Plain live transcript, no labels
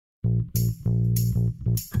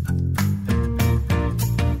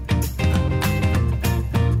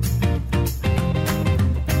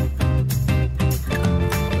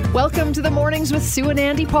Welcome to the Mornings with Sue and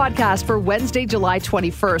Andy podcast for Wednesday, July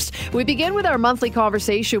 21st. We begin with our monthly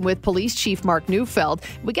conversation with Police Chief Mark Neufeld.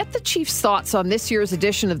 We get the Chief's thoughts on this year's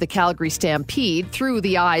edition of the Calgary Stampede through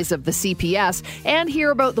the eyes of the CPS and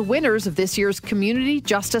hear about the winners of this year's Community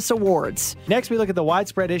Justice Awards. Next, we look at the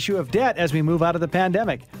widespread issue of debt as we move out of the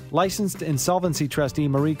pandemic. Licensed insolvency trustee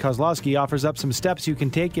Marie Kozlowski offers up some steps you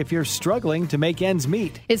can take if you're struggling to make ends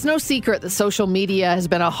meet. It's no secret that social media has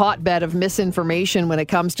been a hotbed of misinformation when it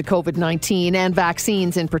comes to COVID-19 and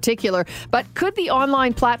vaccines in particular. But could the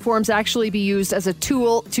online platforms actually be used as a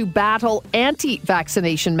tool to battle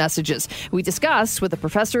anti-vaccination messages? We discuss with a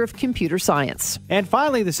professor of computer science. And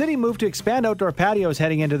finally, the city moved to expand outdoor patios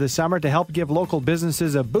heading into the summer to help give local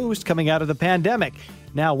businesses a boost coming out of the pandemic.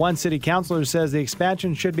 Now, one city councillor says the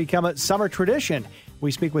expansion should become a summer tradition.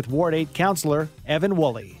 We speak with Ward 8 councillor Evan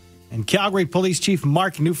Woolley. And Calgary Police Chief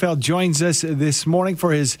Mark Neufeld joins us this morning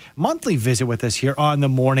for his monthly visit with us here on the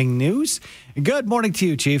Morning News. Good morning to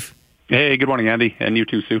you, Chief. Hey, good morning, Andy. And you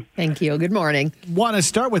too, Sue. Thank you. Good morning. Want to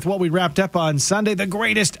start with what we wrapped up on Sunday, the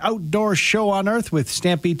greatest outdoor show on earth with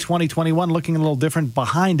Stampede 2021 looking a little different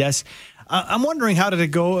behind us. I'm wondering, how did it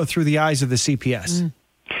go through the eyes of the CPS?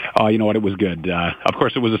 You know what? It was good. Of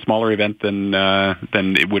course, it was a smaller event than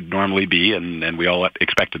it would normally be, and we all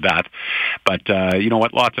expected that. But you know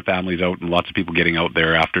what? Lots of families out and lots of people getting out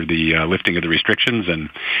there after the lifting of the restrictions, and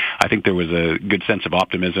I think there was a good sense of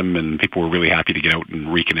optimism, and people were really happy to get out and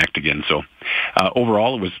reconnect again. So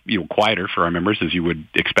overall, it was quieter for our members, as you would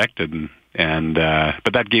expect, but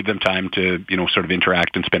that gave them time to sort of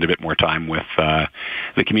interact and spend a bit more time with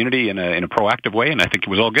the community in a proactive way, and I think it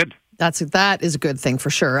was all good. That is a good thing for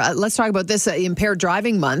sure. Let's talk about this Impaired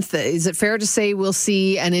Driving Month. Is it fair to say we'll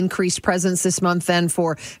see an increased presence this month then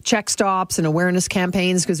for check stops and awareness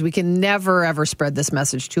campaigns? Because we can never, ever spread this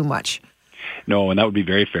message too much. No, and that would be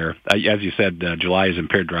very fair. As you said, July is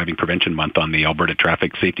Impaired Driving Prevention Month on the Alberta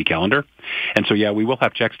Traffic Safety Calendar. And so, we will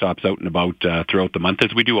have check stops out and about throughout the month,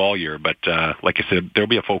 as we do all year. But like I said, there'll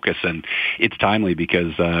be a focus, and it's timely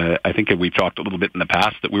because I think that we've talked a little bit in the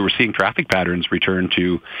past that we were seeing traffic patterns return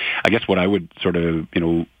to, I guess, what I would sort of,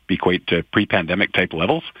 equate to pre-pandemic type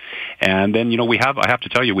levels. And then, I have to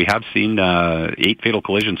tell you, we have seen 8 fatal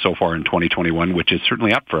collisions so far in 2021, which is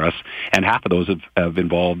certainly up for us. And half of those have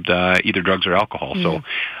involved either drugs or alcohol. So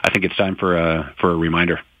I think it's time for a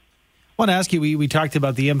reminder. I want to ask you, we talked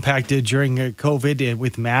about the impact during COVID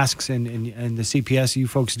with masks and the CPS, you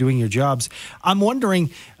folks doing your jobs. I'm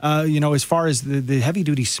wondering, as far as the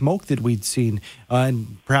heavy-duty smoke that we'd seen,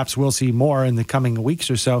 and perhaps we'll see more in the coming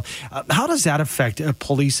weeks or so, how does that affect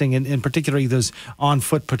policing and particularly those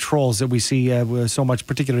on-foot patrols that we see so much,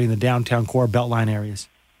 particularly in the downtown core Beltline areas?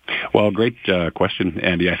 Well, great question,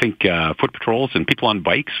 Andy. I think foot patrols and people on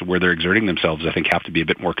bikes where they're exerting themselves, I think, have to be a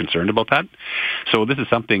bit more concerned about that. So this is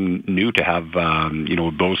something new to have,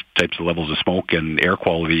 those types of levels of smoke and air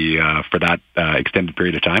quality for that extended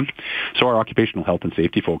period of time. So our occupational health and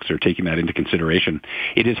safety folks are taking that into consideration.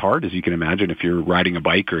 It is hard, as you can imagine, if you're riding a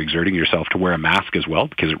bike or exerting yourself, to wear a mask as well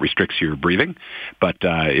because it restricts your breathing. But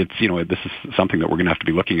this is something that we're going to have to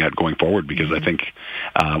be looking at going forward because I think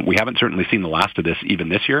we haven't certainly seen the last of this even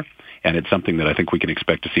this year. And it's something that I think we can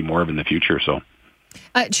expect to see more of in the future. So,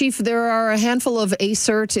 Chief, there are a handful of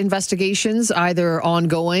ACERT investigations, either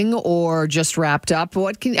ongoing or just wrapped up.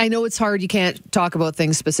 I know it's hard, you can't talk about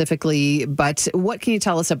things specifically, but what can you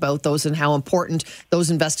tell us about those and how important those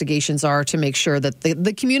investigations are to make sure that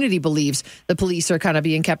the community believes the police are kind of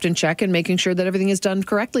being kept in check and making sure that everything is done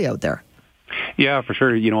correctly out there? Yeah, for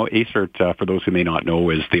sure. ACERT, for those who may not know,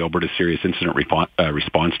 is the Alberta Serious Incident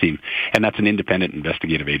Response Team, and that's an independent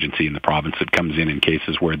investigative agency in the province that comes in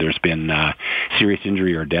cases where there's been serious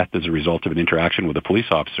injury or death as a result of an interaction with a police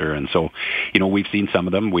officer. And so, we've seen some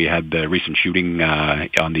of them. We had the recent shooting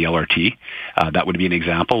on the LRT. That would be an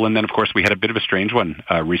example. And then, of course, we had a bit of a strange one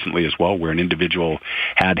recently as well, where an individual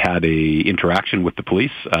had a interaction with the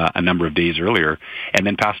police a number of days earlier and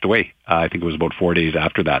then passed away. I think it was about 4 days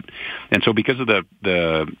after that. And so because of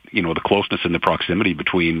the closeness and the proximity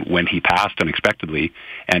between when he passed unexpectedly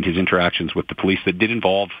and his interactions with the police that did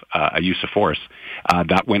involve a use of force,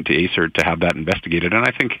 that went to ACERT to have that investigated. And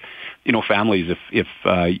I think, families, if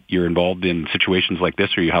you're involved in situations like this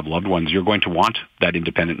or you have loved ones, you're going to want that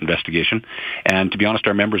independent investigation. And to be honest,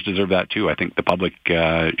 our members deserve that too. I think the public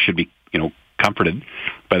should be, comforted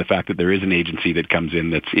by the fact that there is an agency that comes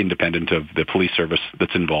in that's independent of the police service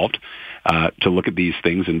that's involved to look at these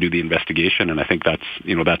things and do the investigation. And I think that's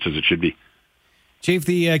as it should be. Chief,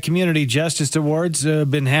 the Community Justice Awards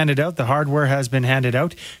been handed out. The hardware has been handed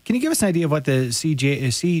out. Can you give us an idea of what the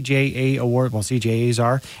CJA award, CJAs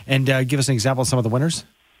are, and give us an example of some of the winners?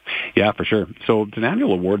 Yeah, for sure. So it's an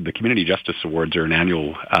annual award. The Community Justice Awards are an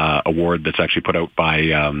annual award that's actually put out by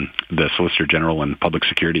the Solicitor General and Public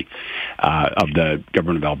Security of the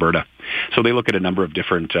Government of Alberta. So they look at a number of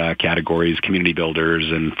different categories, community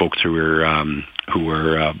builders and folks who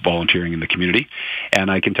are volunteering in the community.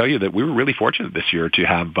 And I can tell you that we were really fortunate this year to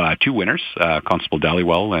have two winners, Constable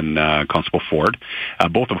Dhaliwal and Constable Ford,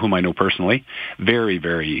 both of whom I know personally. Very,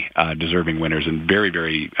 very deserving winners and very,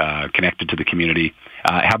 very connected to the community.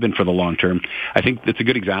 Have been for the long term. I think it's a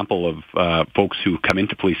good example of folks who come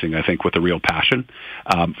into policing, I think, with a real passion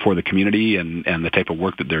for the community and the type of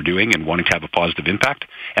work that they're doing and wanting to have a positive impact.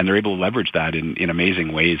 And they're able to leverage that in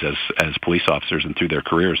amazing ways as police officers and through their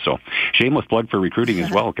careers. So shameless plug for recruiting as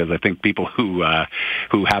well, because I think people who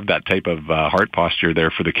have that type of heart posture there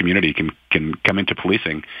for the community can come into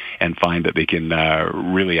policing and find that they can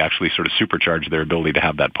really actually sort of supercharge their ability to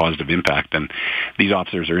have that positive impact. And these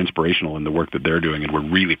officers are inspirational in the work that they're doing, and we're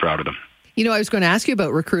really proud of them. You know, I was going to ask you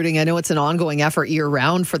about recruiting. I know it's an ongoing effort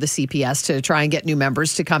year-round for the CPS to try and get new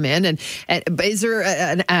members to come in. And is there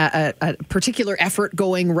a particular effort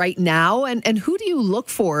going right now? And who do you look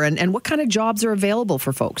for? And what kind of jobs are available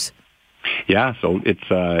for folks? Yeah, so it's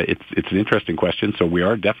an interesting question. So we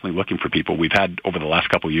are definitely looking for people. We've had over the last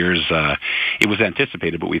couple of years, it was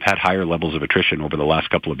anticipated, but we've had higher levels of attrition over the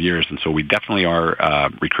last couple of years, and so we definitely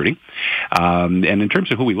are recruiting. And in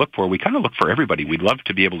terms of who we look for, we kind of look for everybody. We'd love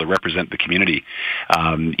to be able to represent the community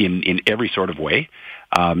in every sort of way.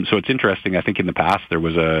 So it's interesting. I think in the past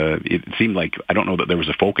it seemed like, I don't know that there was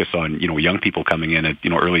a focus on, young people coming in at,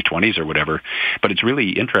 early 20s or whatever, but it's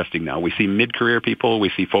really interesting now. We see mid-career people,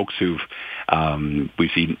 we see folks we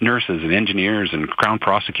see nurses and engineers and Crown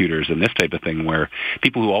prosecutors and this type of thing, where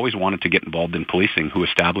people who always wanted to get involved in policing, who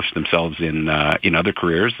established themselves in other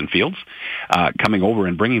careers and fields, coming over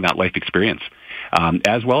and bringing that life experience.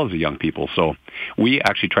 As well as the young people. So we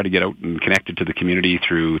actually try to get out and connected to the community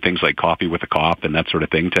through things like Coffee with a Cop and that sort of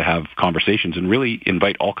thing, to have conversations and really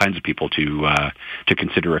invite all kinds of people to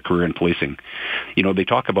consider a career in policing. They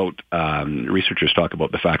talk about, researchers talk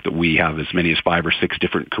about the fact that we have as many as 5 or 6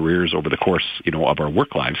 different careers over the course, of our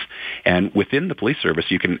work lives. And within the police service,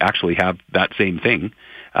 you can actually have that same thing.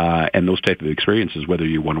 And those type of experiences, whether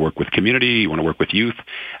you want to work with community, you want to work with youth,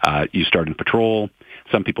 you start in patrol.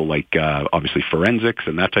 Some people like, obviously, forensics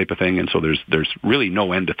and that type of thing. And so there's really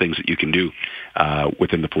no end to things that you can do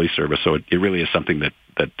within the police service. So it really is something that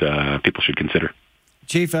people should consider.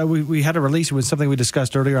 Chief, we had a release. It was something we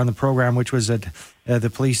discussed earlier on the program, which was that the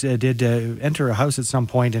police did enter a house at some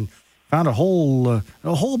point and found a whole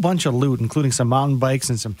bunch of loot, including some mountain bikes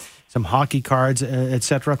and some hockey cards,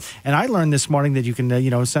 etc. And I learned this morning that you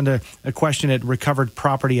can, send a question at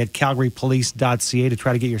recoveredproperty@calgarypolice.ca to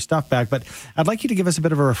try to get your stuff back. But I'd like you to give us a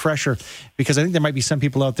bit of a refresher, because I think there might be some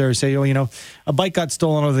people out there who say, a bike got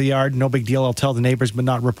stolen out of the yard, no big deal, I'll tell the neighbors, but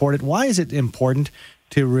not report it. Why is it important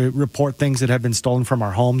to report things that have been stolen from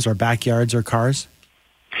our homes, our backyards, or cars?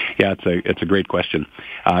 Yeah, it's a great question.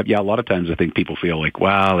 A lot of times I think people feel like,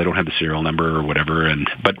 well, they don't have the serial number or whatever,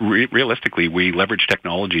 but realistically, we leverage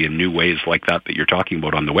technology in new ways like that you're talking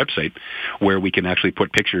about on the website, where we can actually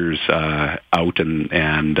put pictures out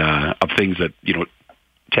and of things that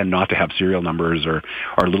tend not to have serial numbers or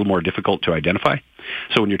are a little more difficult to identify.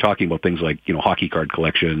 So when you're talking about things like, hockey card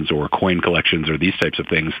collections or coin collections or these types of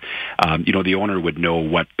things, the owner would know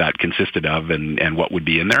what that consisted of and what would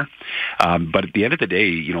be in there. But at the end of the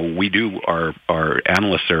day, our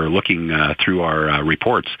analysts are looking through our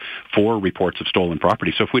reports for reports of stolen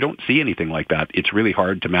property. So if we don't see anything like that, it's really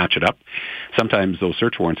hard to match it up. Sometimes those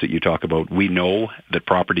search warrants that you talk about, we know that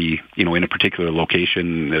property, in a particular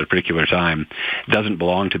location at a particular time doesn't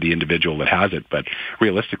belong to the individual that has it. But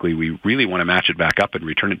realistically, we really want to match it back up and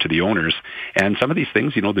return it to the owners. And some of these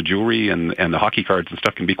things, the jewelry and the hockey cards and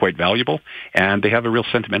stuff can be quite valuable, and they have a real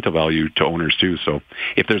sentimental value to owners too. So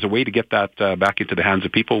if there's a way to get that back into the hands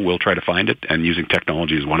of people, we'll try to find it, and using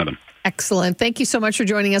technology is one of them. Excellent. Thank you so much for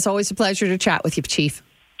joining us. Always a pleasure to chat with you, Chief.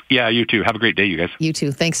 Yeah, you too. Have a great day, you guys. You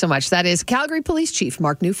too. Thanks so much. That is Calgary Police Chief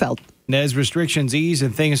Mark Neufeld. As restrictions ease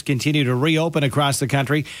and things continue to reopen across the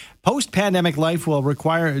country, post-pandemic life will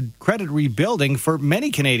require credit rebuilding for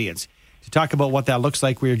many Canadians. To talk about what that looks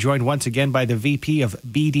like, we are joined once again by the VP of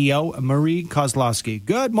BDO, Marie Kozlowski.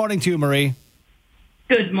 Good morning to you, Marie.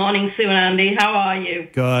 Good morning, Sue and Andy. How are you?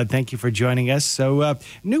 Good. Thank you for joining us. So,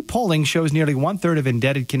 new polling shows nearly 1/3 of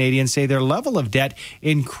indebted Canadians say their level of debt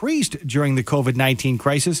increased during the COVID-19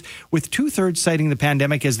 crisis, with 2/3 citing the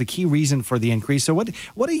pandemic as the key reason for the increase. So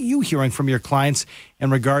what are you hearing from your clients in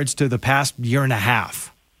regards to the past year and a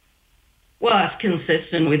half? Well, that's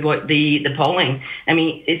consistent with what the polling. I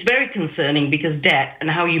mean, it's very concerning because debt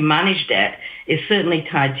and how you manage debt is certainly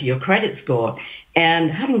tied to your credit score.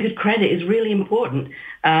 And having good credit is really important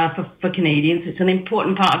for Canadians. It's an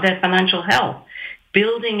important part of their financial health.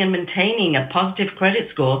 Building and maintaining a positive credit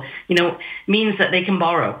score, means that they can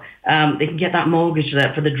borrow. They can get that mortgage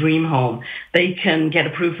there for the dream home. They can get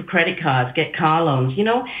approved for credit cards, get car loans,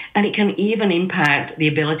 and it can even impact the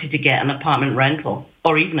ability to get an apartment rental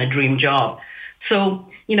or even a dream job. So,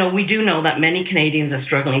 we do know that many Canadians are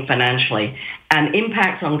struggling financially, and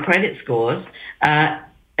impacts on credit scores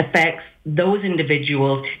affects those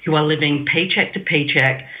individuals who are living paycheck to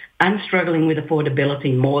paycheck and struggling with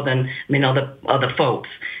affordability more than other folks.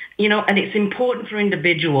 And it's important for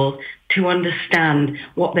individuals to understand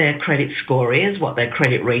what their credit score is, what their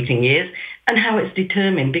credit rating is, and how it's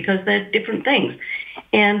determined, because they're different things.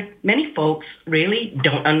 And many folks really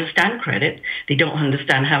don't understand credit. They don't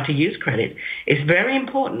understand how to use credit. It's very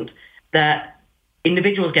important that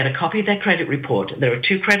individuals get a copy of their credit report. There are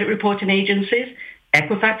 2 credit reporting agencies,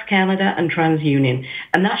 Equifax Canada and TransUnion,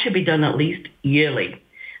 and that should be done at least yearly.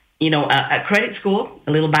 A credit score,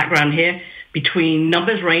 a little background here,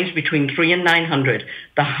 numbers range between 3 and 900.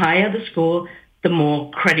 The higher the score, the more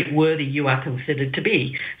credit worthy you are considered to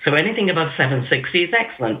be. So anything above 760 is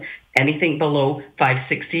excellent. Anything below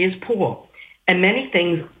 560 is poor. And many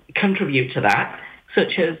things contribute to that,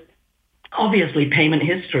 such as obviously payment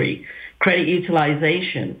history, credit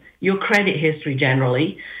utilization, your credit history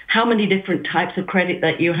generally, how many different types of credit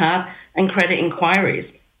that you have, and credit inquiries.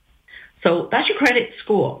 So that's your credit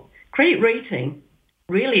score. Credit rating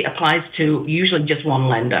really applies to usually just one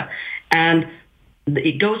lender. And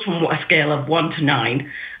it goes from a scale of 1 to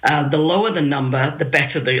 9. The lower the number, the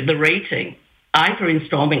better the rating. I for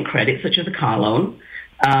installment credit, such as a car loan.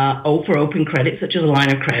 O for open credit, such as a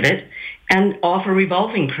line of credit. And R for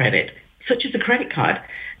revolving credit, such as a credit card.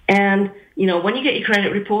 And, when you get your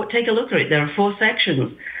credit report, take a look at it. There are 4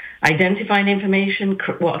 sections. Identifying information,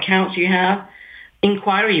 what accounts you have,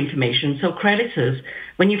 inquiry information. So creditors,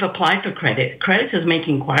 when you've applied for credit, creditors make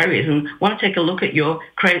inquiries and want to take a look at your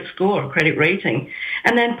credit score, credit rating.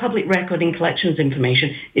 And then public record and collections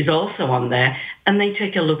information is also on there, and they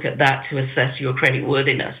take a look at that to assess your credit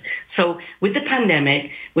worthiness. So with the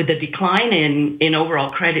pandemic, with the decline in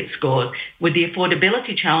overall credit scores, with the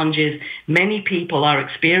affordability challenges many people are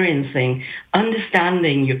experiencing,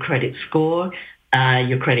 understanding your credit score,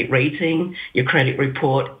 your credit rating, your credit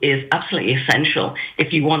report is absolutely essential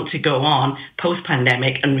if you want to go on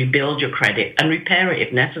post-pandemic and rebuild your credit and repair it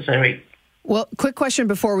if necessary. Well, quick question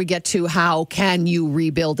before we get to how can you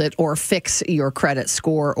rebuild it or fix your credit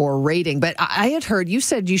score or rating. But I had heard you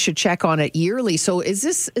said you should check on it yearly. So is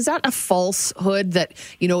that a falsehood that,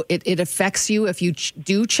 it affects you if you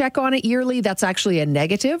do check on it yearly? That's actually a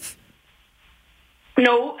negative?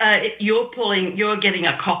 No, you're getting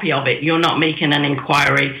a copy of it. You're not making an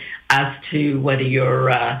inquiry as to whether you're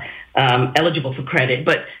eligible for credit.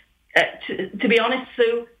 But to be honest,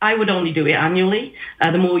 Sue, I would only do it annually.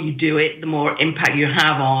 The more you do it, the more impact you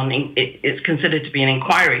have on it. It's considered to be an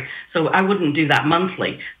inquiry. So I wouldn't do that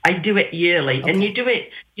monthly. I do it yearly. Okay. And you're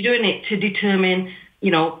doing it to determine,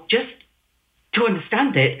 just to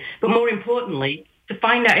understand it, but more importantly, to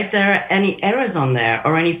find out if there are any errors on there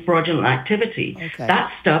or any fraudulent activity. Okay.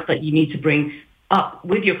 That's stuff that you need to bring up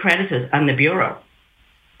with your creditors and the Bureau.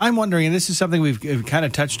 I'm wondering, and this is something we've kind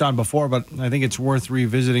of touched on before, but I think it's worth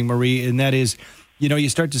revisiting, Marie, and that is, you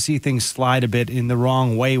start to see things slide a bit in the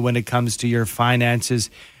wrong way when it comes to your finances,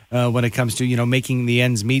 when it comes to, making the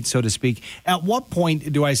ends meet, so to speak. At what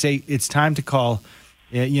point do I say it's time to call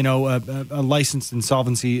a licensed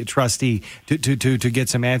insolvency trustee to get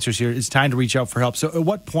some answers here? It's time to reach out for help. So at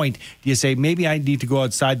what point do you say, maybe I need to go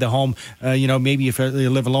outside the home? Maybe if I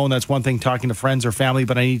live alone, that's one thing, talking to friends or family,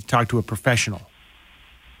 but I need to talk to a professional.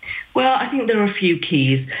 Well, I think there are a few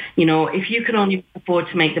keys. If you can only afford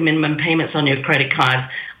to make the minimum payments on your credit cards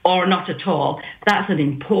or not at all, that's an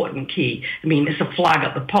important key. I mean, it's a flag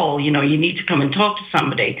at the pole. You need to come and talk to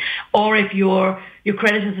somebody. Or if your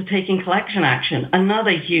creditors are taking collection action,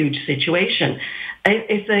 another huge situation.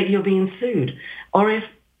 If you're being sued, or if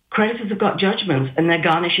creditors have got judgments and they're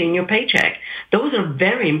garnishing your paycheck. Those are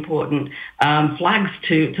very important flags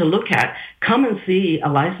to look at. Come and see a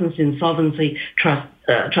licensed insolvency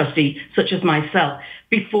trustee, such as myself,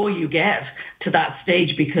 before you get to that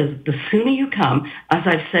stage, because the sooner you come, as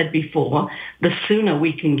I've said before, the sooner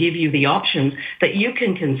we can give you the options that you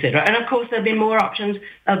can consider. And of course, there'll be more options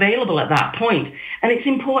available at that point. And it's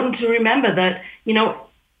important to remember that,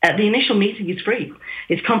 the initial meeting is free.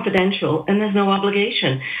 It's confidential and there's no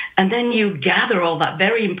obligation. And then you gather all that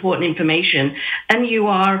very important information and you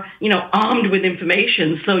are, armed with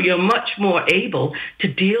information. So you're much more able to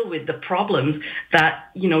deal with the problems that,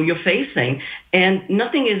 you're facing. And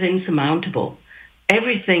nothing is insurmountable.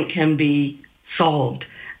 Everything can be solved.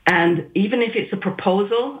 And even if it's a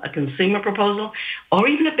proposal, a consumer proposal, or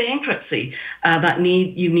even a bankruptcy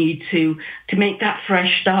you need to make that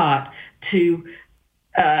fresh start to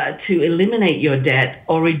eliminate your debt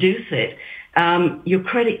or reduce it, your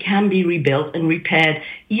credit can be rebuilt and repaired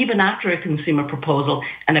even after a consumer proposal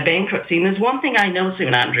and a bankruptcy. And there's one thing I know, Sue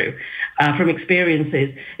and Andrew, from experience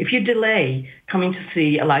is if you delay coming to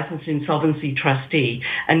see a licensed insolvency trustee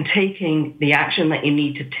and taking the action that you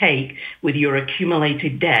need to take with your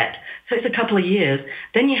accumulated debt, so it's a couple of years,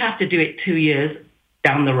 then you have to do it 2 years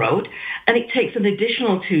down the road, and it takes an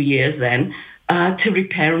additional 2 years then to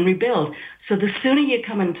repair and rebuild. So the sooner you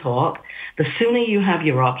come and talk, the sooner you have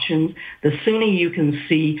your options, the sooner you can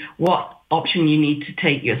see what option you need to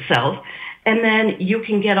take yourself, and then you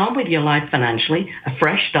can get on with your life financially, a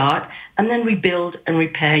fresh start, and then rebuild and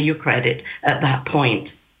repair your credit at that point.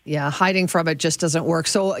 Yeah, hiding from it just doesn't work.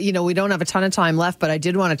 So, we don't have a ton of time left, but I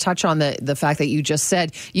did want to touch on the fact that you just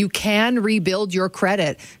said you can rebuild your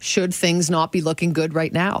credit should things not be looking good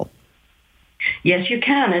right now. Yes, you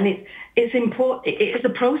can, and it's important. It's a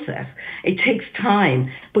process. It takes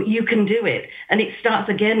time, but you can do it. And it starts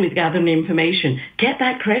again with gathering information. Get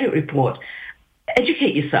that credit report.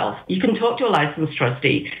 Educate yourself. You can talk to a licensed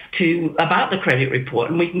trustee about the credit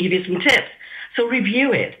report, and we can give you some tips. So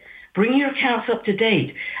review it. Bring your accounts up to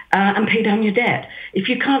date and pay down your debt. If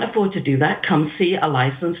you can't afford to do that, come see a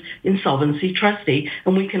licensed insolvency trustee,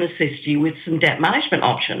 and we can assist you with some debt management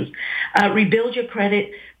options. Rebuild your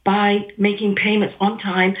credit by making payments on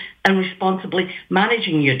time and responsibly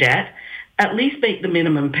managing your debt. At least make the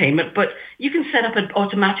minimum payment, but you can set up an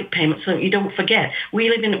automatic payment so you don't forget. We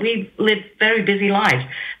live very busy lives.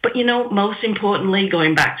 But most importantly,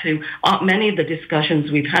 going back to many of the discussions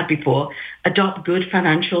we've had before, adopt good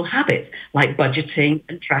financial habits like budgeting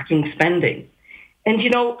and tracking spending. And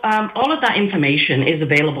all of that information is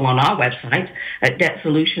available on our website at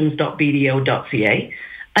debtsolutions.bdo.ca.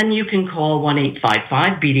 And you can call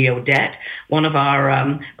 1-855-BDO-DEBT. One of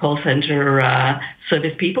our call center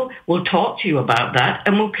service people will talk to you about that,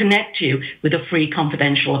 and we'll connect you with a free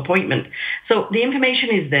confidential appointment. So the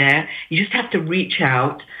information is there. You just have to reach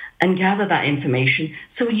out and gather that information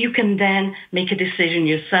so you can then make a decision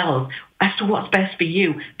yourself as to what's best for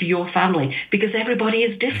you, for your family, because everybody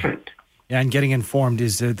is different. Yeah, and getting informed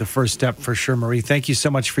is the first step for sure, Marie. Thank you so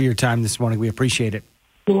much for your time this morning. We appreciate it.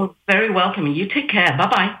 You're very welcome. You take care.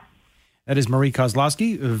 Bye-bye. That is Marie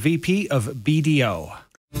Kozlowski, VP of BDO.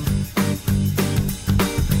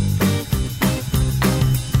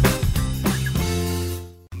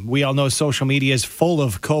 We all know social media is full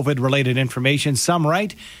of COVID-related information, some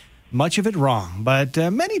right, much of it wrong. But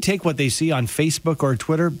many take what they see on Facebook or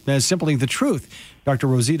Twitter as simply the truth. Dr.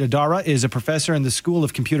 Rosita Dara is a professor in the School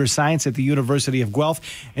of Computer Science at the University of Guelph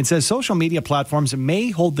and says social media platforms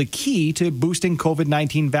may hold the key to boosting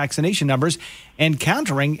COVID-19 vaccination numbers and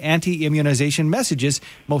countering anti-immunization messages,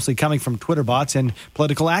 mostly coming from Twitter bots and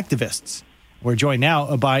political activists. We're joined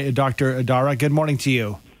now by Dr. Dara. Good morning to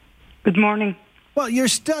you. Good morning. Well, your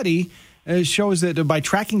study shows that by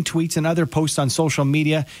tracking tweets and other posts on social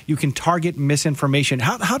media, you can target misinformation.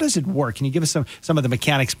 How does it work? Can you give us some of the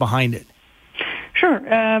mechanics behind it? Sure.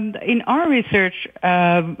 In our research,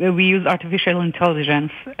 we use artificial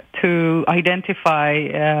intelligence to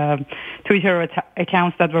identify Twitter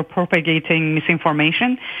accounts that were propagating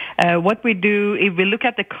misinformation. What we do is we look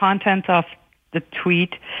at the content of the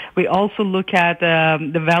tweet. We also look at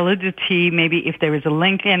the validity, maybe if there is a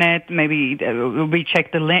link in it, maybe we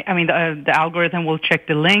check the link. I mean, the algorithm will check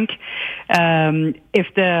the link. If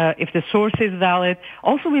the source is valid.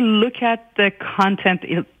 Also, we look at the content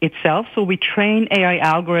itself. So we train AI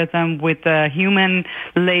algorithm with human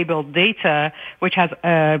labeled data, which has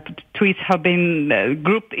tweets have been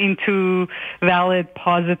grouped into valid,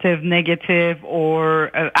 positive, negative, or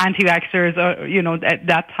anti-vaxxers, or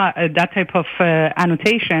that type of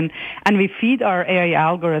annotation, and we feed our AI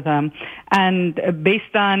algorithm, and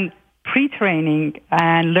based on pre-training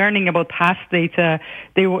and learning about past data,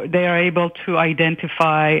 they are able to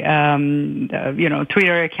identify,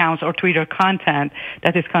 Twitter accounts or Twitter content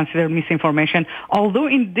that is considered misinformation. Although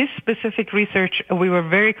in this specific research, we were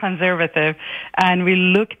very conservative and we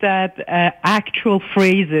looked at actual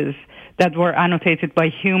phrases that were annotated by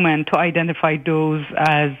human to identify those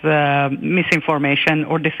as misinformation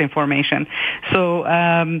or disinformation. So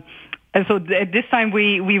at this time,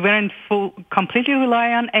 we weren't completely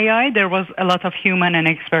rely on AI. There was a lot of human and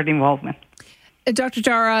expert involvement. Dr.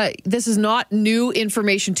 Dara, this is not new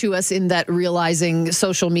information to us in that realizing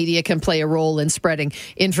social media can play a role in spreading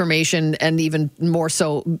information and even more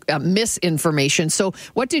so misinformation. So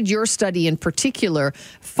what did your study in particular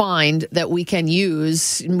find that we can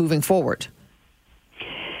use moving forward?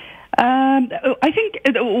 I think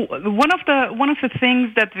one of the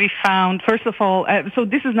things that we found, first of all, so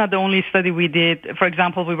this is not the only study we did. For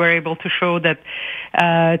example, we were able to show that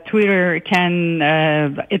Twitter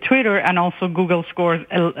and also Google scores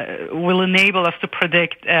will enable us to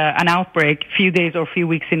predict an outbreak a few days or a few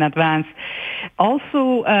weeks in advance.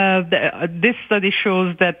 Also, this study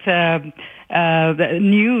shows that the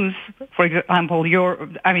news, for example, which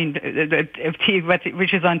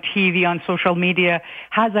is on TV, on social media,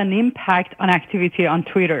 has an impact on activity on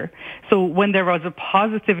Twitter. So when there was a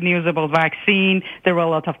positive news about vaccine, there were a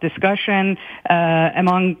lot of discussion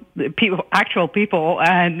among actual people,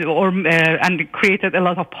 and created a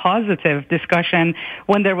lot of positive discussion.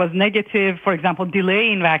 When there was negative, for example,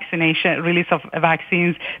 delay in vaccination, release of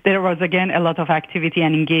vaccines, there was again a lot of activity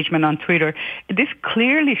and engagement on Twitter. This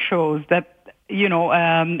clearly shows that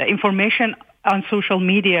information on social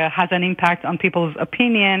media has an impact on people's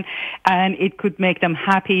opinion, and it could make them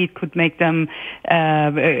happy. It could make them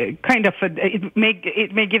it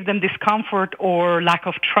may give them discomfort or lack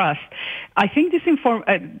of trust. I think this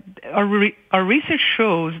our research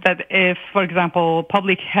shows that if, for example,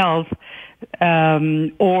 public health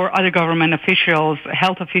or other government officials,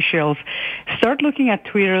 health officials, start looking at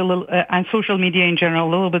Twitter and social media in general a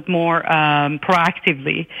little bit more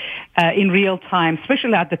proactively in real time,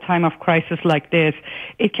 especially at the time of crisis like this,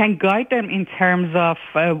 it can guide them in terms of,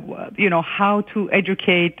 how to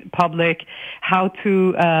educate public, how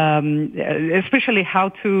to, especially how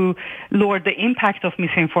to lower the impact of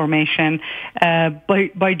misinformation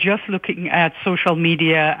by just looking at social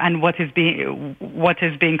media and what is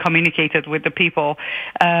being communicated with the people.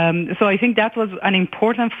 So I think that was an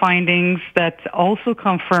important findings that also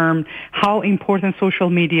confirmed how important social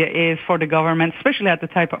media is for the government, especially at the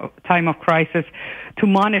time of crisis, to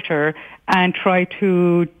monitor and try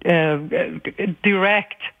to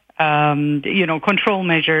direct control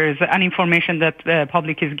measures and information that the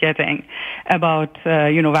public is getting about,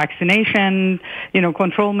 vaccination,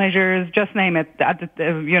 control measures, just name it.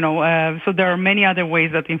 So there are many other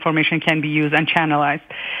ways that information can be used and channelized.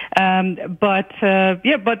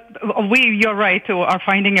 You're right. Our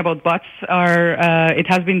finding about bots it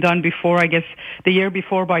has been done before, I guess, the year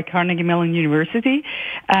before by Carnegie Mellon University,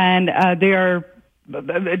 and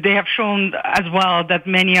they have shown as well that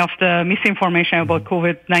many of the misinformation about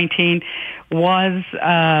COVID-19 was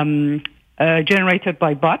generated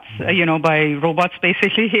by bots, by robots,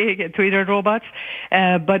 basically, Twitter robots,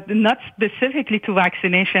 but not specifically to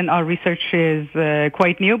vaccination. Our research is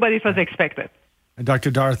quite new, but it was expected.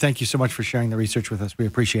 Dr. Dara, thank you so much for sharing the research with us. We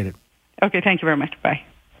appreciate it. Okay, thank you very much. Bye.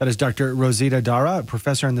 That is Dr. Rosita Dara, a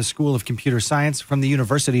professor in the School of Computer Science from the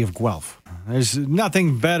University of Guelph. There's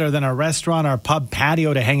nothing better than a restaurant or pub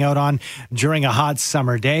patio to hang out on during a hot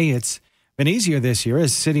summer day. It's been easier this year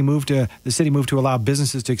as the city moved to allow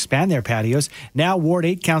businesses to expand their patios. Now, Ward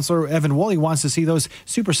 8 Councillor Evan Woolley wants to see those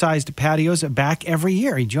supersized patios back every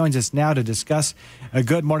year. He joins us now to discuss.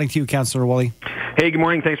 Good morning to you, Councillor Woolley. Hey, good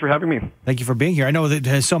morning. Thanks for having me. Thank you for being here. I know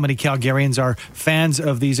that so many Calgarians are fans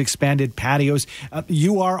of these expanded patios.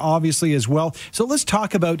 You are obviously as well. So let's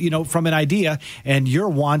talk about, from an idea and your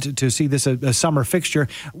want to see this a summer fixture,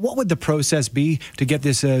 what would the process be to get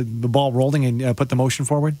this the ball rolling and put the motion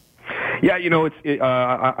forward? Yeah,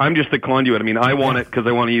 I'm just the conduit. I mean, I want it because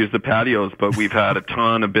I want to use the patios, but we've had a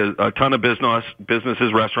ton of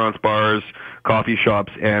businesses, restaurants, bars, coffee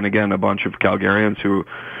shops, and again, a bunch of Calgarians who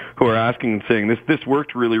are asking and saying, this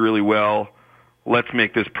worked really, really well. Let's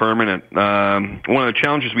make this permanent. One of the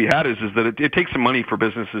challenges we had is that it takes some money for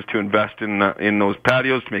businesses to invest in those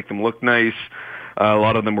patios to make them look nice. A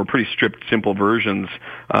lot of them were pretty stripped, simple versions,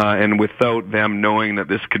 and without them knowing that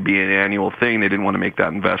this could be an annual thing, they didn't want to make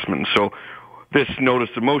that investment. So this notice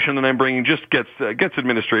of motion that I'm bringing just gets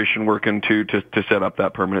administration working to set up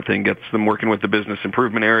that permanent thing, gets them working with the business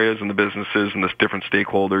improvement areas and the businesses and the different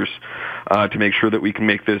stakeholders to make sure that we can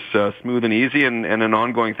make this smooth and easy and an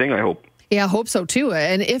ongoing thing, I hope. Yeah, I hope so too.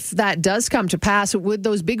 And if that does come to pass, would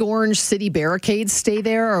those big orange city barricades stay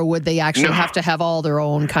there, or would they actually have to have all their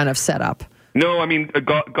own kind of setup? No, I mean,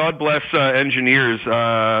 God bless engineers.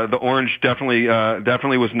 The orange definitely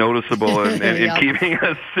was noticeable in keeping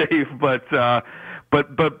us safe. But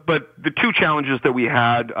the two challenges that we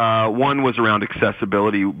had, one was around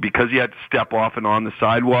accessibility, because you had to step off and on the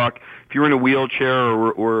sidewalk. If you were in a wheelchair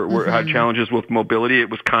or had challenges with mobility, it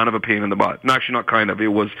was kind of a pain in the butt. And actually, not kind of. It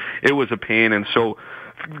was a pain. And so,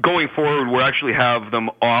 going forward, we'll actually have them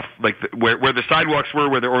off, like where the sidewalks were,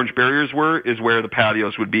 where the orange barriers were, is where the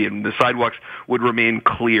patios would be, and the sidewalks would remain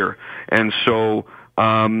clear. And so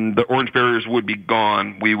the orange barriers would be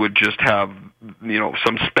gone. We would just have,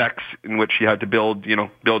 some specs in which you had to build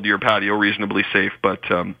your patio reasonably safe. But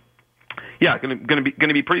yeah, going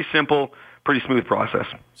to be pretty simple. Pretty smooth process.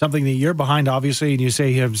 Something that you're behind, obviously, and you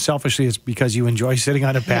say selfishly it's because you enjoy sitting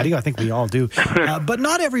on a patio. I think we all do. But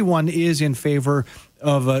not everyone is in favor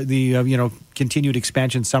of the continued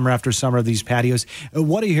expansion summer after summer of these patios.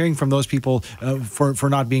 What are you hearing from those people for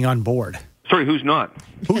not being on board? Sorry, who's not?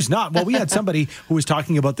 Who's not? Well, we had somebody who was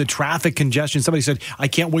talking about the traffic congestion. Somebody said, I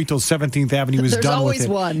can't wait till 17th Avenue is done with it. There's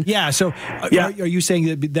always one. Yeah, so are you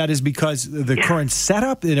saying that is because the current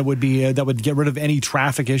setup, and it would be that would get rid of any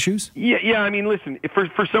traffic issues? Yeah. I mean, listen,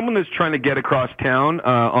 for someone that's trying to get across town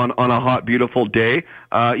on a hot, beautiful day,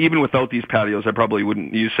 even without these patios, I probably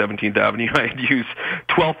wouldn't use 17th Avenue. I'd use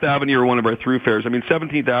 12th Avenue or one of our thoroughfares. I mean,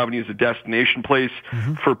 17th Avenue is a destination place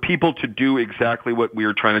for people to do exactly what we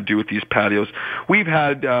are trying to do with these patios. We've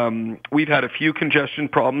had a few congestion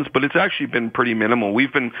problems, but it's actually been pretty minimal.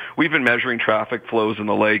 We've been measuring traffic flows and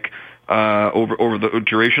the like over the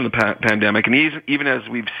duration of the pandemic, and even as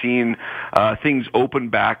we've seen things open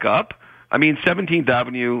back up. I mean, 17th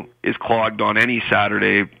Avenue is clogged on any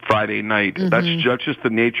Saturday, Friday night. That's just the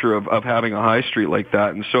nature of having a high street like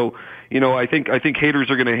that. And so, I think haters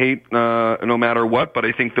are going to hate no matter what, but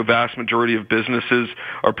I think the vast majority of businesses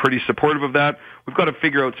are pretty supportive of that. We've got to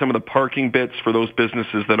figure out some of the parking bits for those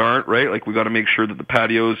businesses that aren't, right? Like, we've got to make sure that the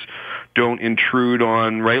patios don't intrude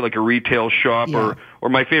on, right, like a retail shop or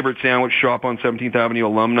my favorite sandwich shop on 17th Avenue,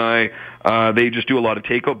 Alumni. They just do a lot of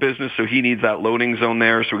takeout business, so he needs that loading zone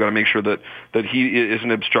there. So we've got to make sure that he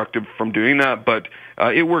isn't obstructive from doing that. But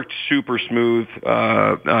it worked super smooth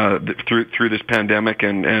through this pandemic,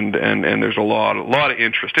 and there's a lot of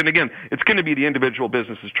interest. And again, it's going to be the individual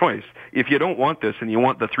business's choice. If you don't want this and you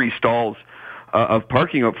want the 3 stalls of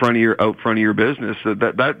parking out front of your business,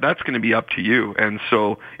 that's going to be up to you. And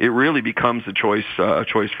so it really becomes a choice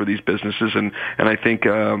for these businesses. And I think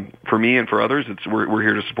for me and for others, we're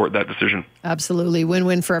here to support that decision. Absolutely,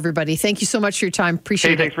 win-win for everybody. Thank you so much for your time.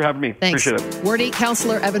 Appreciate it. Thanks for having me. Thanks. Appreciate it. Ward 8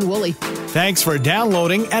 Councillor Evan Woolley. Thanks for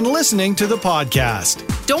downloading and listening to the podcast.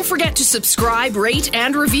 Don't forget to subscribe, rate,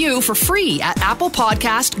 and review for free at Apple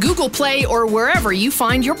Podcast, Google Play, or wherever you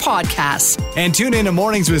find your podcasts. And tune in to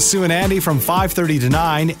Mornings with Sue and Andy from 5:30 to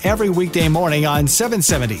 9 every weekday morning on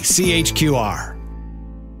 770 CHQR.